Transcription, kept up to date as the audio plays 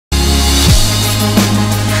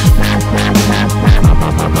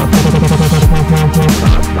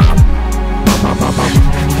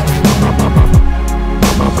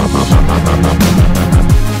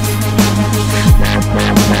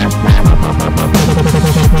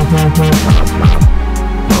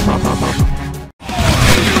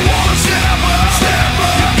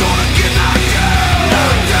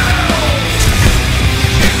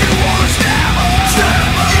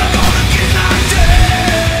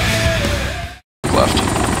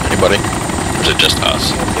everybody? Or is it just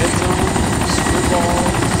us?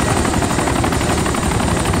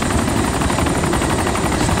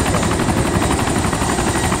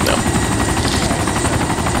 No.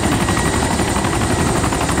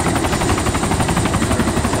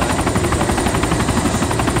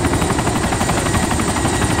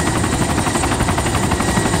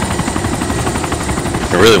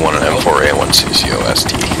 I really want an M4A1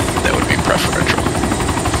 CCOST. That would be preferential.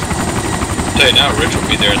 I'll tell you now, Rich will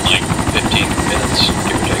be there in like 15 minutes,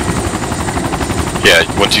 give or take. Yeah,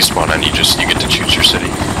 once you spawn in, you get to choose your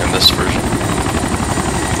city in this version.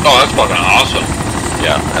 Oh, that's fucking awesome.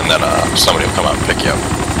 Yeah, and then somebody will come out and pick you up,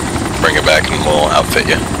 bring it back, and we'll outfit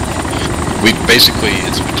you. We basically,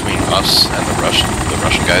 it's between us and the Russian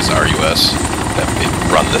guys, RUS, that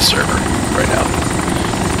run this server right now.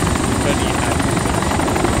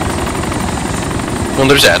 Well,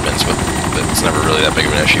 there's admins, but it's never really that big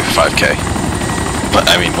of an issue. 5K. But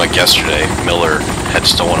I mean, like yesterday, Miller had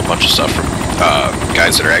stolen a bunch of stuff from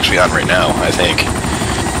guys that are actually on right now, I think.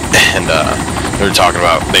 And they were talking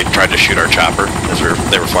about, they tried to shoot our chopper as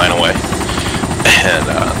they were flying away. And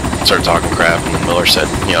started talking crap, and then Miller said,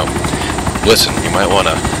 you know, listen, you might want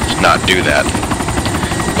to not do that,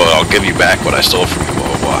 but I'll give you back what I stole from you, blah,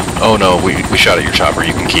 blah, blah. Oh no, we shot at your chopper,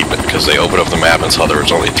 you can keep it, because they opened up the map and saw there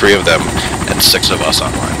was only 3 of them and 6 of us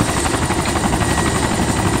online.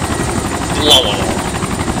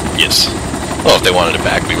 Yes. Well, if they wanted it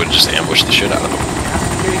back, we would just ambush the shit out of them.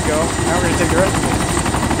 Here you go. Now we're gonna take the rest of it.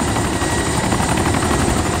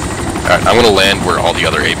 Alright, I'm gonna land where all the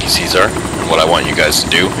other APCs are, and what I want you guys to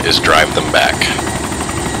do is drive them back.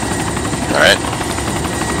 Alright?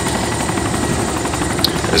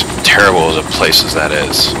 As terrible as a place as that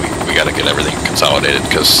is, we gotta get everything consolidated,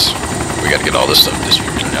 because we gotta get all this stuff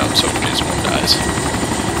distributed out, so in case one dies.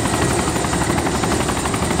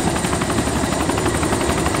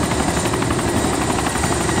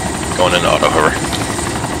 Going into auto hover.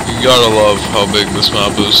 You gotta love how big this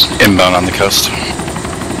map is. Inbound on the coast.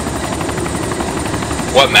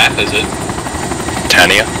 What map is it?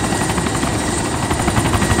 Tania.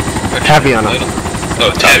 Taviana.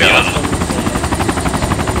 Oh, Taviana.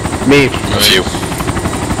 Me. That's you.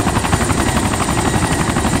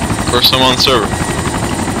 First time on server.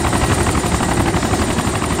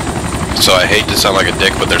 So I hate to sound like a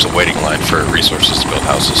dick, but there's a waiting line for resources to build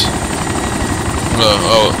houses. I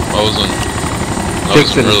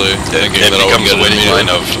wasn't really thinking that I would get a waiting an line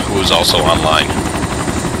of who's also online.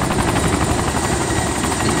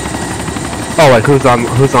 Oh, like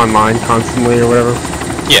who's online constantly or whatever?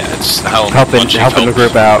 Yeah, it's how helping the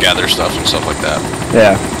group out, gather stuff and stuff like that.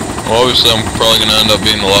 Yeah. Well, obviously I'm probably gonna end up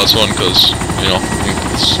being the last one because, you know,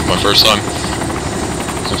 it's my first time.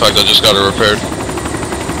 In fact, I just got it repaired.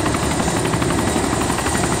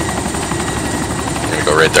 I'm gonna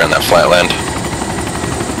go right there on that flat land.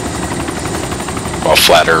 Well,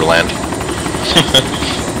 flatter land.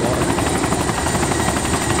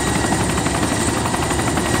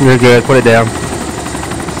 You're good, put it down.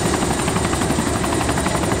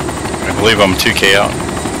 I believe I'm 2K out.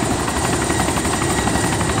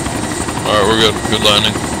 Alright, we're good. Good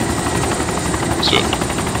landing. Let's do it.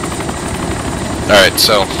 Alright,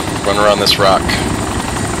 so, run around this rock.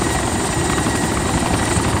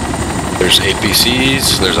 There's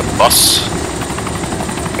APCs, there's a bus.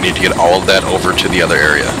 We need to get all of that over to the other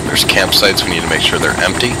area. There's campsites, we need to make sure they're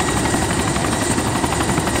empty.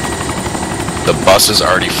 The bus is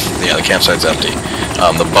already, yeah, the campsite's empty.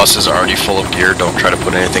 The bus is already full of gear, don't try to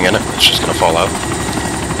put anything in it, it's just gonna fall out.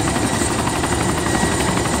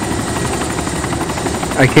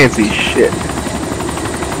 I can't see shit.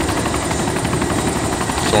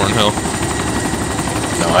 Thornhill.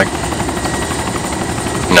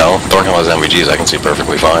 No, Thornhill has MVGs, I can see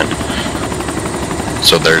perfectly fine.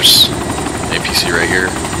 So there's APC right here,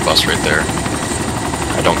 bus right there.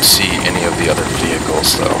 I don't see any of the other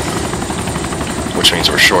vehicles though, which means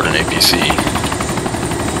we're short an APC.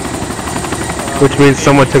 Which means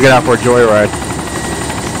someone took it out for a joyride.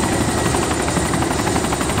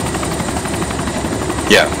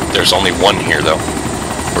 Yeah, there's only one here though.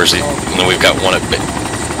 Where's the? No, we've got one at.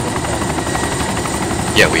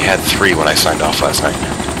 Yeah, we had 3 when I signed off last night.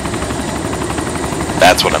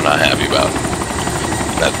 That's what I'm not happy about.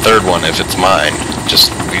 That third one, if it's mine,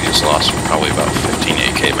 we just lost probably about 15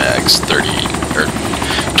 AK mags, 30 or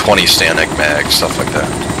 20 Stanek mags, stuff like that.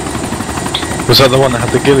 Was that the one that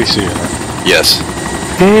had the ghillie suit in it? Yes.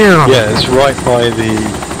 Damn! Yeah, it's right by the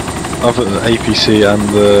other APC and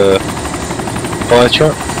the fire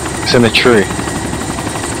truck. It's in a tree.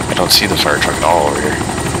 I don't see the fire truck at all over here.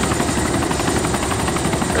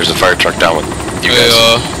 There's a fire truck down with you guys.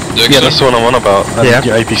 Dixon? Yeah, that's the one I'm on about. And Yeah.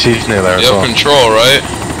 your APC's near there as You well. have control, right?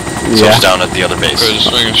 So Yeah. it's down at the other base. Okay,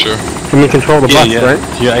 just making sure. Can we control the bus, right?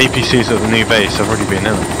 Your APC's at the new base. I've already been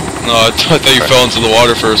in it. No, I thought you fell into the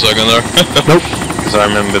water for a second there. Nope. Because I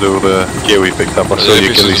remembered all the gear we picked up. I The saw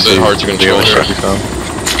your APC's Achilles a bit hard to the control other here. stuff you found.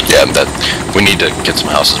 Yeah, that we need to get some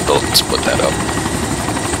houses built and split that up.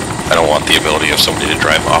 I don't want the ability of somebody to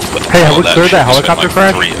drive off with Hey, have all we that. cleared that We spent, helicopter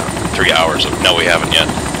like, crash? 3 hours of no, we haven't yet.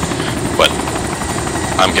 But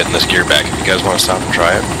I'm getting this gear back. If you guys want to stop and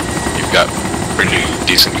try it, you've got pretty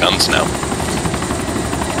decent guns now.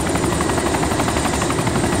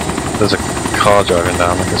 There's a car driving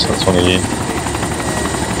down. I guess that's one of you.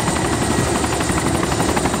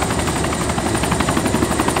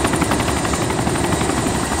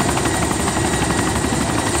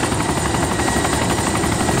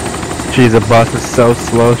 Geez, the bus is so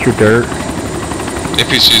slow through dirt.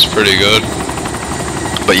 APC's pretty good.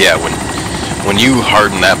 But yeah, when you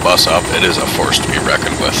harden that bus up, it is a force to be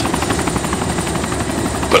reckoned with.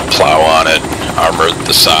 Put a plow on it, armor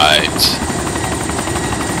the sides.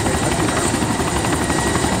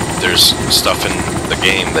 There's stuff in the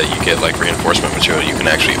game that you get, like reinforcement material. You can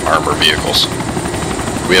actually armor vehicles.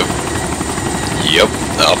 We have, yep,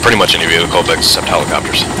 pretty much any vehicle except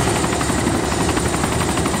helicopters.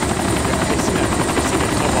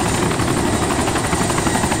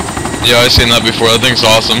 Yeah, I've seen that before. That thing's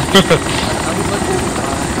awesome. I was like,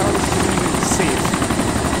 how is this safe?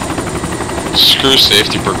 Screw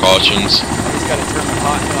safety precautions. I just gotta turn the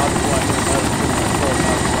hot knob one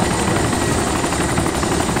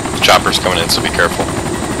and Chopper's coming in, so be careful.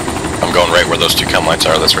 I'm going right where those two chem lights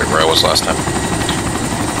are. That's right where I was last time.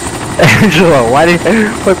 Angela, why do you...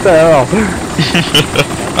 What the hell?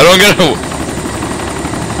 I don't get it.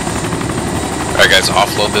 Alright guys,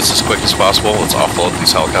 offload this as quick as possible. Let's offload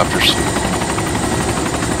these helicopters.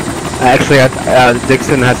 Actually,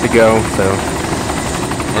 Dixon has to go, so...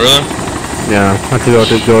 Really? Yeah, I have to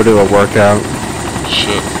go to a workout.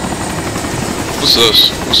 Shit. What's this?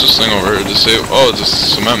 What's this thing over here? Just say, oh, it's a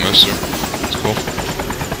cement mixer. That's cool.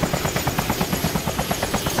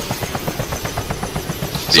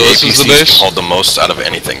 So this is the APCs base? can hold the most out of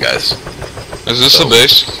anything, guys. Is this the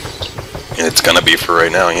base? It's gonna be for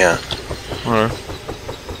right now, yeah. Alright.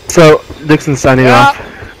 So, Dixon's signing off.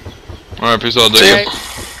 Alright, peace out, See ya.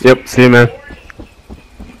 Dixon. Yep, see you, man.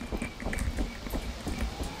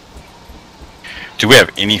 Do we have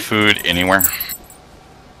any food anywhere?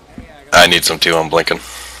 I need some too, I'm blinking.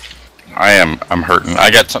 I'm hurting.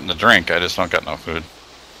 I got something to drink, I just don't got no food.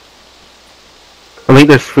 I think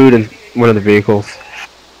there's food in one of the vehicles.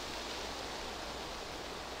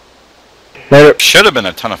 There, Should have been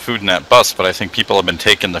a ton of food in that bus, but I think people have been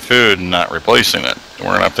taking the food and not replacing it. We're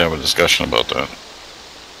gonna have to have a discussion about that.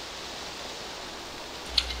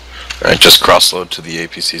 Alright, just cross-load to the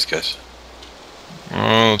APCs, guys.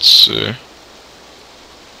 Oh, let's see.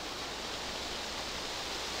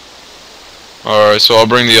 Alright, so I'll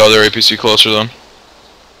bring the other APC closer then.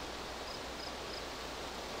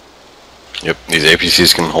 Yep, these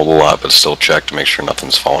APCs can hold a lot, but still check to make sure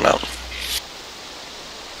nothing's falling out.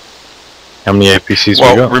 How many APCs we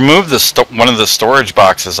Well, got? remove the one of the storage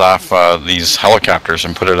boxes off these helicopters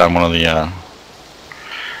and put it on one of the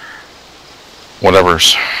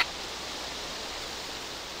whatevers.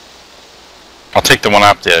 I'll take the one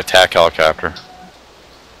off the attack helicopter.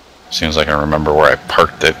 Seems like I remember where I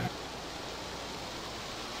parked it.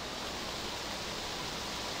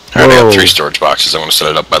 Alright, I got Whoa. 3 storage boxes. I'm gonna set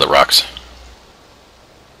it up by the rocks.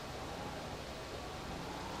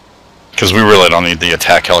 Because we really don't need the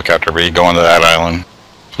attack helicopter, but you go into that island.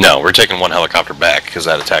 No, we're taking one helicopter back, because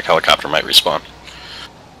that attack helicopter might respawn.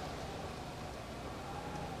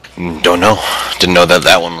 Don't know. Didn't know that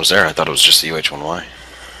that one was there. I thought it was just the UH-1Y.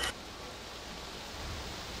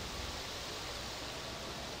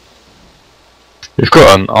 We've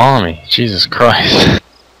got an army. Jesus Christ.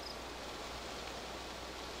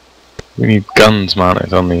 We need guns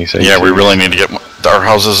mounted on these. Yeah, we really need to get our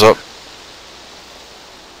houses up.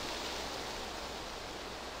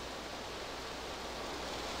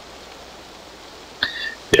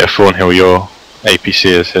 Yeah, Thornhill, your APC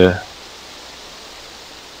is here.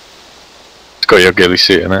 It's got your ghillie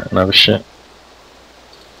suit in it and other shit.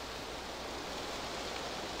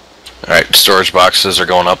 Alright, storage boxes are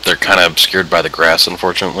going up. They're kind of obscured by the grass,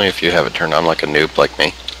 unfortunately, if you have it turned on like a noob like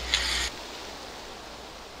me.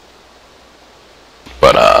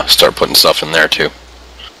 But, start putting stuff in there, too.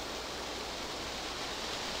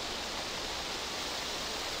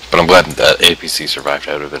 But I'm glad that APC survived.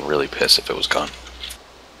 I would have been really pissed if it was gone.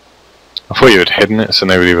 I thought you had hidden it so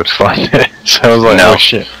nobody would find it. So I was like, No. oh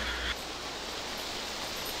shit.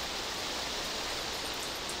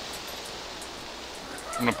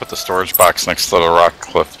 I'm gonna put the storage box next to the rock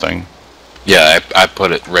cliff thing. Yeah, I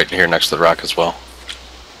put it right here next to the rock as well.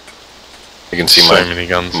 You can see So my many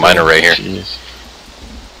guns. mine are right here. Jeez.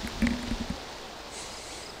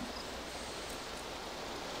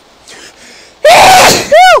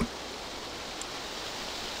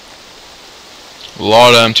 A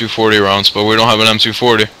lot of M240 rounds, but we don't have an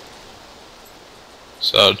M240.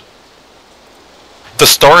 Sad. The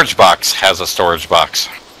storage box has a storage box.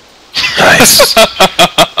 Nice.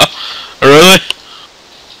 Really?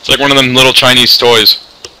 It's like one of them little Chinese toys.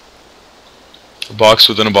 A box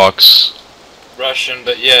within a box. Russian,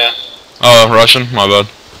 but yeah. Oh, Russian? My bad.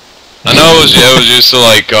 I know it was used to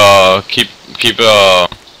like keep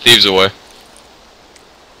thieves away.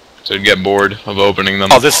 So you'd get bored of opening them.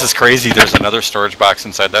 Oh, this is crazy. There's another storage box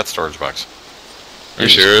inside that storage box. Are you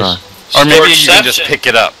serious? Or maybe you can Storageception. just pick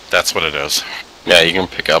it up. That's what it is. Yeah, you can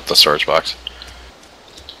pick up the storage box.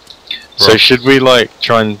 So should we like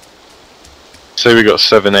try and say we got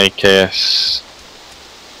 7 AKS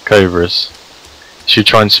Cobras? Should we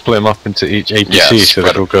try and split them up into each APC Yeah, so spread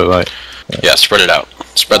that we'll go like? Yeah, spread it out.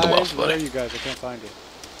 Spread the Guys, wealth, where are buddy. you guys? I can't find you.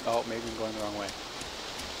 Oh, maybe I'm going the wrong way.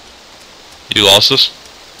 You lost us?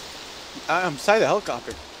 I'm beside the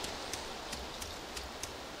helicopter.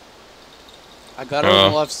 I got it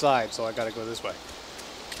on the left side, so I gotta go this way.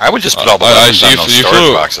 I would just put all the I weapons see on you those you storage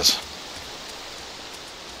flew. boxes.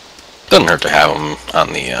 Doesn't hurt to have them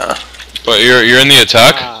on the. But you're in the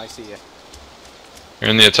attack? Ah, I see you. You're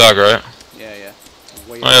in the attack, right? Yeah, yeah.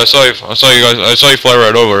 Oh yeah, I saw you fly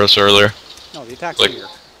right over us earlier. No, the attack's Like- here.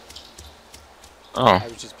 Oh. I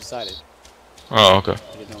was just beside it. Oh, okay.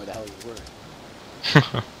 I didn't know where the hell you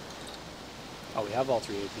were. Oh, we have all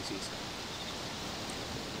 3 APCs.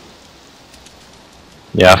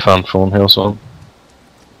 Yeah, I found Thornhill's one.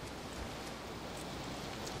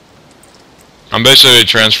 I'm basically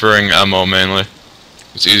transferring ammo mainly.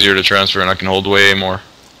 It's easier to transfer and I can hold way more.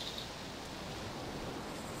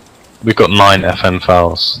 We've got 9 FN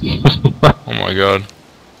files. Oh my god.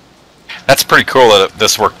 That's pretty cool that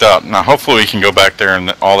this worked out. Now, hopefully, we can go back there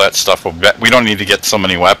and all that stuff will. We don't need to get so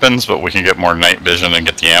many weapons, but we can get more night vision and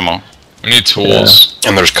get the ammo. We need tools.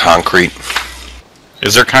 And there's concrete.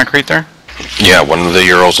 Is there concrete there? Yeah, one of the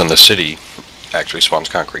Euros in the city actually spawns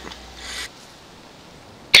concrete.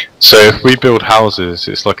 So if we build houses,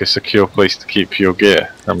 it's like a secure place to keep your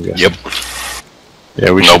gear. I'm guessing. Yep.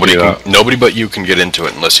 Yeah, we Nobody should do that. nobody but you can get into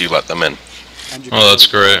it unless you let them in. And you Oh, that's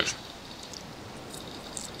great.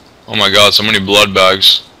 Oh my god, so many blood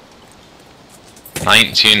bags.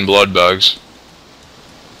 19 blood bags.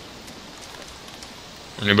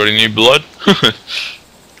 Anybody need blood? I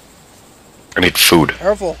need food.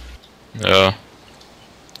 Careful. Yeah.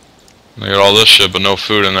 They got all this shit, but no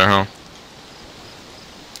food in there, huh?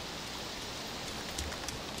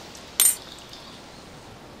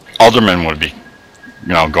 Alderman would be,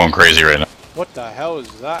 going crazy right now. What the hell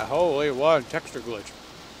is that? Holy one, texture glitch.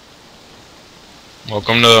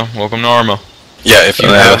 Welcome to Arma. Yeah, if you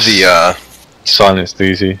Yeah, have the Silenced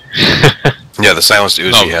Uzi. yeah, the silenced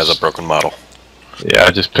Uzi No. has a broken model. Yeah,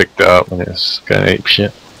 I just picked it up when it was going ape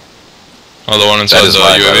shit. Oh, the one inside That is the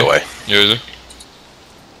mine, by the UAV. way. UAV.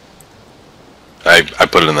 I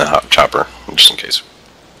put it in the hot chopper just in case.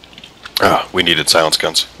 Ah, we needed silence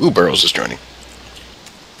guns. Ooh, Burrows is joining.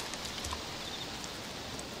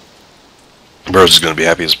 Burrows is gonna be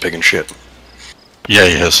happy as a pig and shit. Yeah,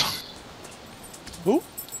 he is. Who?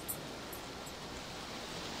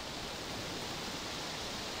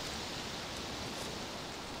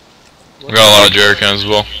 We got a lot of jerry cans as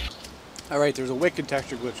well. Alright, there's a wicked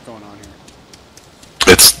texture glitch going on here.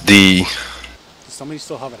 It's the Does somebody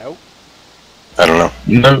still have it out? I don't know.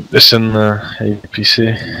 No, it's in the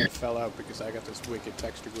APC. It fell out because I got this wicked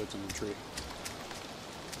texture glitch on the tree.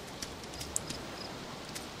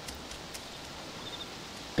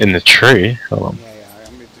 In the tree? Hold on. Yeah,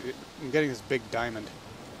 I'm getting this big diamond.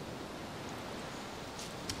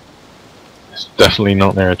 It's definitely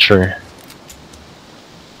not near a tree.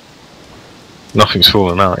 Nothing's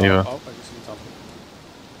fallen out either. Oh, I just seen something.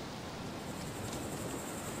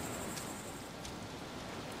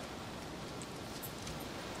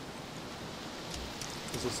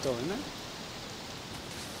 Is it still in there?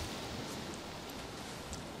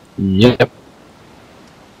 Yep.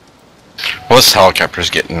 Well, this helicopter's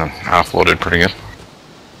getting offloaded pretty good.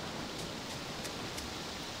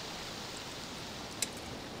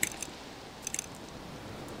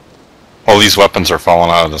 All these weapons are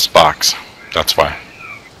falling out of this box. That's why.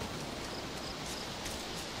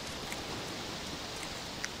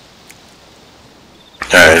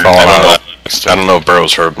 I don't know if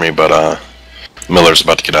Burrows heard me, but Miller's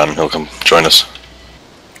about to get on and he'll come join us.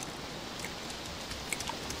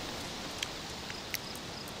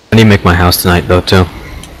 I need to make my house tonight, though, too.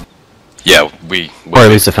 Yeah, we Or at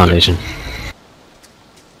least the foundation.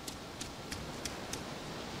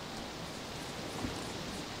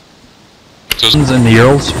 Weapons in the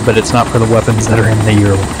Urals, but it's not for the weapons that are in the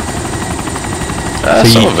Ural.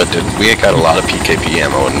 Some of it did. We got a lot of PKP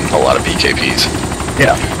ammo and a lot of PKPs.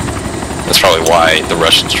 Yeah. That's probably why the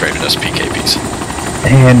Russians traded us PKPs.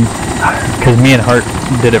 And because me and Hart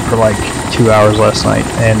did it for like 2 hours last night,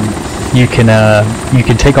 and you can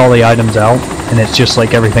take all the items out, and it's just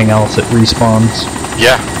like everything else. It respawns.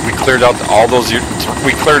 Yeah, we cleared out all those.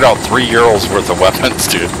 We cleared out 3 Urals worth of weapons,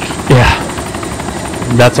 dude. Yeah.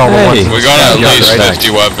 That's all the ones. We got at least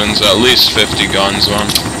 50 weapons, at least 50 guns, man.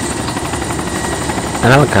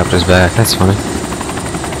 An helicopter's back, that's funny.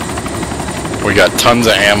 We got tons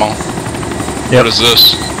of ammo. What is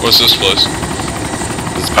this? What's this place?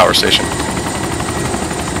 This is a power station.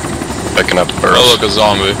 Picking up birds. Oh, look, a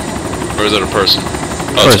zombie. Or is it a person?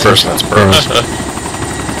 Oh, it's a person, that's birds.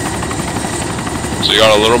 So you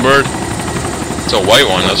got a little bird? It's a white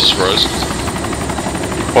one, that's a surprise.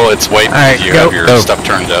 Well, it's white because you have your stuff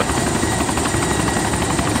turned up.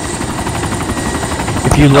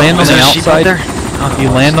 If you land on the outside, if you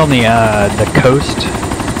land on the coast,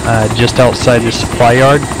 just outside the supply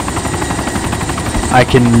yard, I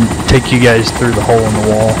can take you guys through the hole in the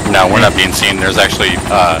wall. No, we're not being seen. There's actually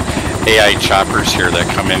AI choppers here that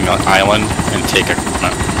come in the island and take a.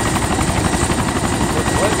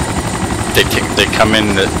 They come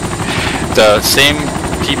in. The same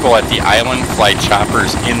people at the island fly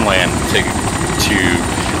choppers inland to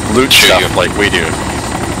loot stuff like we do,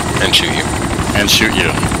 and shoot you. And shoot you.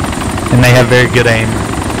 And they have very good aim.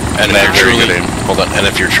 And they're very good aim. Hold on. And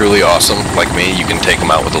if you're truly awesome, like me, you can take them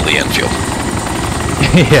out with a Lee Enfield.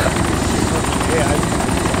 Yeah.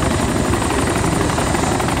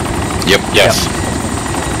 Yep. Yes.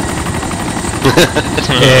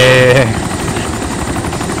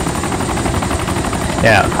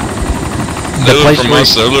 Yeah. They're looting from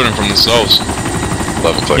us, they're looting from themselves.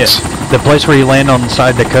 11 clicks. Yeah. The place where you land on the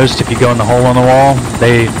side of the coast, if you go in the hole in the wall,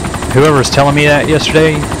 whoever's telling me that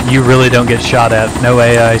yesterday, you really don't get shot at. No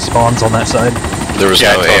AI spawns on that side. There was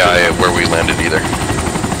no AI where we landed either.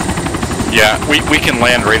 Yeah, we can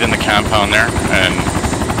land right in the compound there, and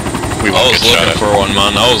we I won't was get shot looking at. for one,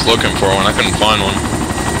 man. I was looking for one. I couldn't find one.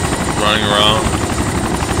 Running around.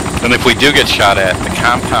 And if we do get shot at, the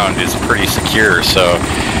compound is pretty secure, so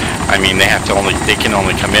I mean they can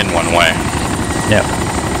only come in one way. Yep.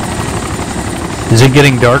 Is it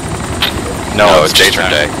getting dark? No, it's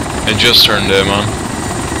daytime. Day. It just turned day, man.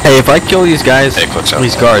 Hey, if I kill these guys,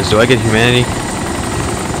 these guards, do I get humanity?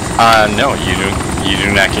 No, you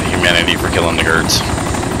do not get humanity for killing the guards.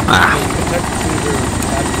 Ah.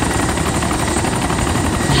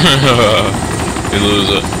 You lose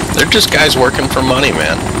it. They're just guys working for money,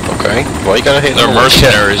 man. Okay? Well, you gotta hate them. They're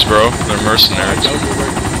mercenaries, bro. They're mercenaries.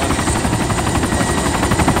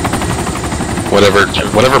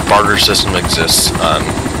 Whatever barter system exists on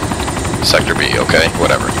Sector B, okay?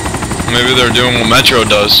 Whatever. Maybe they're doing what Metro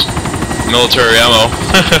does. Military ammo.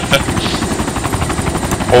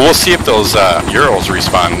 Well, we'll see if those Urals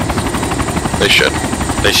respawn. They should.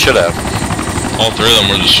 They should have. All 3 of them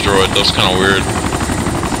were destroyed. That's kind of weird.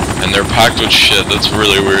 And they're packed with shit. That's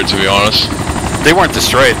really weird, to be honest. They weren't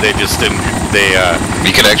destroyed. They just didn't.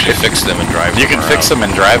 You could actually fix them and drive them. You can fix them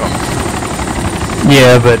and drive them.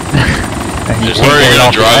 Yeah, but where are you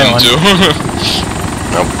gonna drive them to?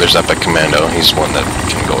 Nope, there's Epic Commando. He's one that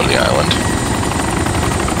can go to the island.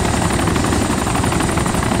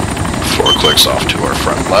 4 clicks off to our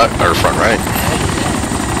front left, or front right.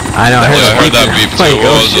 I know. I heard that beep too.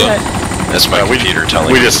 What was it? That's my computer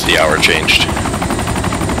telling me that the hour changed.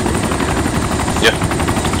 Yeah.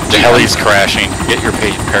 The heli's crashing. Get your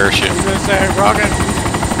parachute.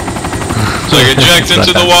 So eject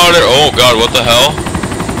into the water. Oh god, what the hell?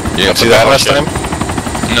 You didn't see that last time?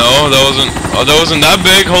 No, that wasn't. Oh, that wasn't that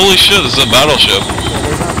big. Holy shit! This is a battleship.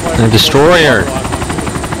 A destroyer.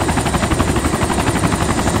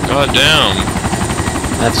 God damn.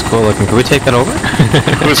 That's cool looking. Can we take that over?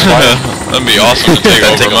 Who's flying? That'd be awesome to take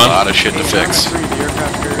over, That'd take man. a lot of shit to fix.